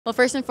Well,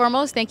 first and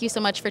foremost, thank you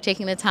so much for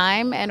taking the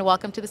time and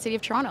welcome to the city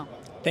of Toronto.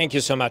 Thank you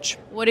so much.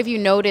 What have you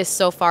noticed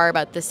so far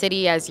about the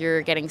city as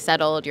you're getting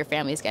settled, your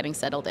family's getting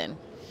settled in?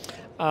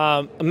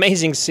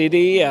 Amazing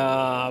city.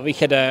 We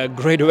had a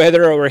great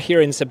weather over here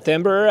in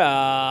September.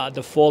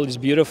 The fall is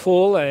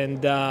beautiful,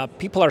 and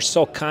people are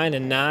so kind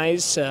and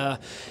nice.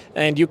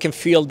 And you can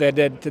feel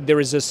that there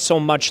is so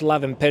much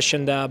love and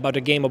passion about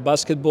the game of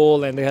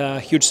basketball,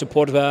 and huge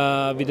support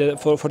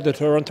for the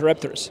Toronto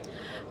Raptors.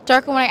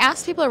 Darko, when I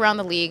ask people around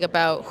the league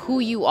about who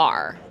you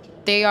are,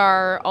 they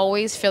are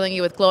always filling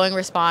you with glowing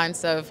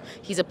response of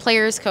he's a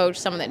player's coach,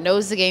 someone that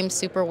knows the game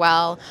super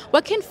well.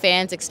 What can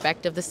fans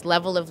expect of this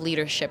level of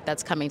leadership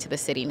that's coming to the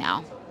city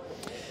now?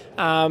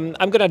 I'm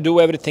going to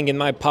do everything in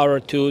my power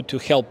to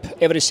help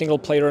every single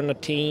player on the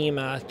team,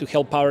 to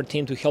help our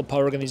team, to help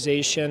our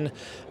organization.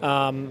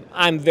 I'm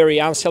a very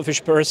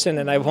unselfish person,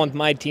 and I want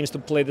my teams to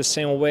play the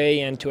same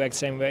way and to act the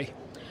same way.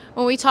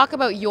 When we talk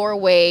about your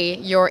way,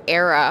 your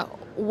era,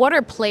 what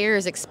are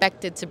players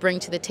expected to bring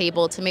to the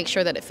table to make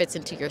sure that it fits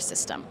into your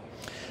system?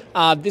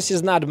 This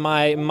is not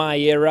my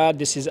era.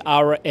 This is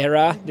our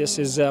era. This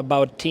is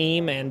about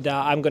team, and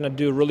I'm going to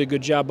do a really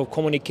good job of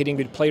communicating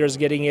with players,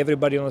 getting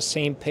everybody on the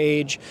same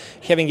page,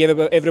 having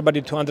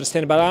everybody to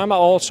understand. But I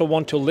also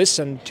want to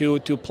listen to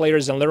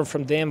players and learn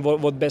from them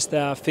what best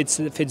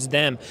fits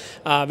them.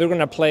 We're going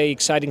to play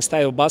exciting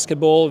style of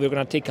basketball. We're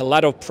going to take a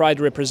lot of pride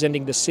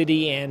representing the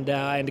city and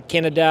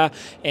Canada,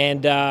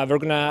 and we're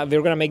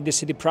gonna make the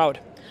city proud.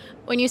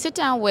 When you sit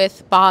down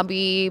with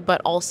Bobby,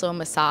 but also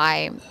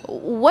Masai,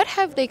 what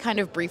have they kind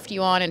of briefed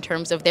you on in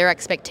terms of their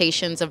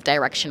expectations of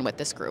direction with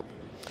this group?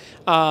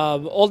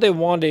 All they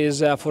want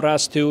is for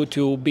us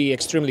to be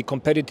extremely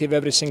competitive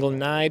every single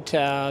night,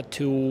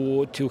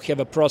 to have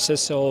a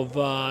process of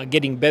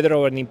getting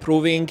better and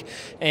improving,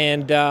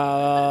 and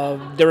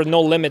there are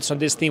no limits on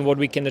this team what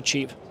we can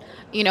achieve.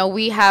 You know,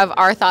 we have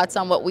our thoughts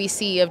on what we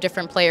see of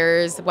different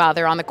players while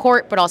they're on the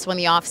court, but also in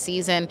the off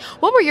season.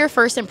 What were your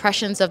first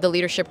impressions of the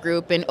leadership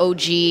group in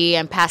OG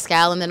and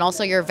Pascal, and then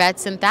also your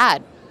vets and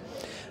Thad?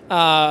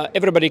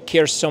 Everybody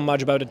cares so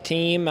much about the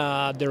team.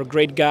 They're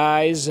great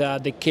guys.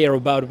 They care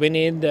about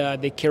winning.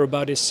 They care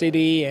about the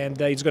city,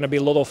 and it's going to be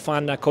a lot of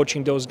fun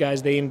coaching those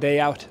guys day in, day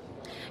out.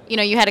 You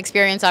know, you had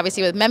experience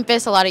obviously with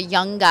Memphis, a lot of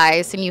young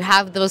guys, and you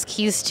have those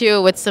keys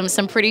too with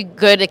some pretty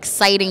good,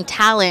 exciting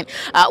talent.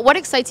 What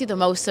excites you the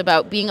most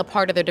about being a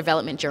part of their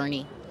development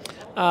journey?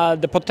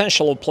 The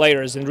potential of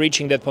players and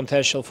reaching that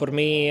potential. For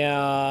me,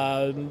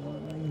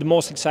 the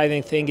most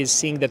exciting thing is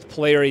seeing that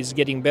player is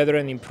getting better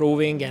and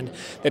improving, and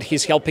that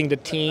he's helping the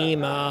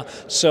team.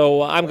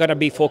 So I'm going to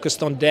be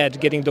focused on that,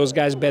 getting those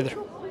guys better.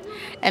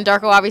 And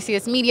Darko, obviously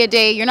it's media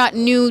day. You're not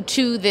new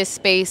to this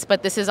space,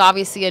 but this is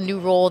obviously a new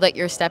role that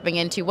you're stepping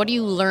into. What are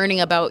you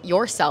learning about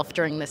yourself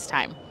during this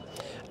time?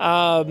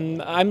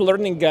 I'm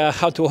learning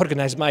how to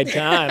organize my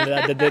time.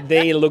 The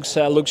day looks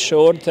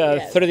short.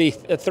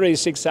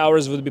 36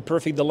 hours would be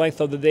perfect, the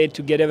length of the day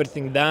to get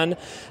everything done.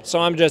 So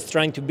I'm just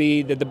trying to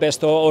be the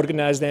best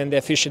organized and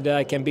efficient that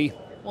I can be.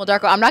 Well,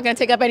 Darko, I'm not going to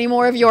take up any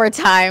more of your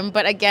time,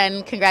 but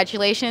again,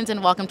 congratulations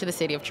and welcome to the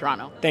city of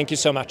Toronto. Thank you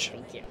so much.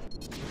 Thank you.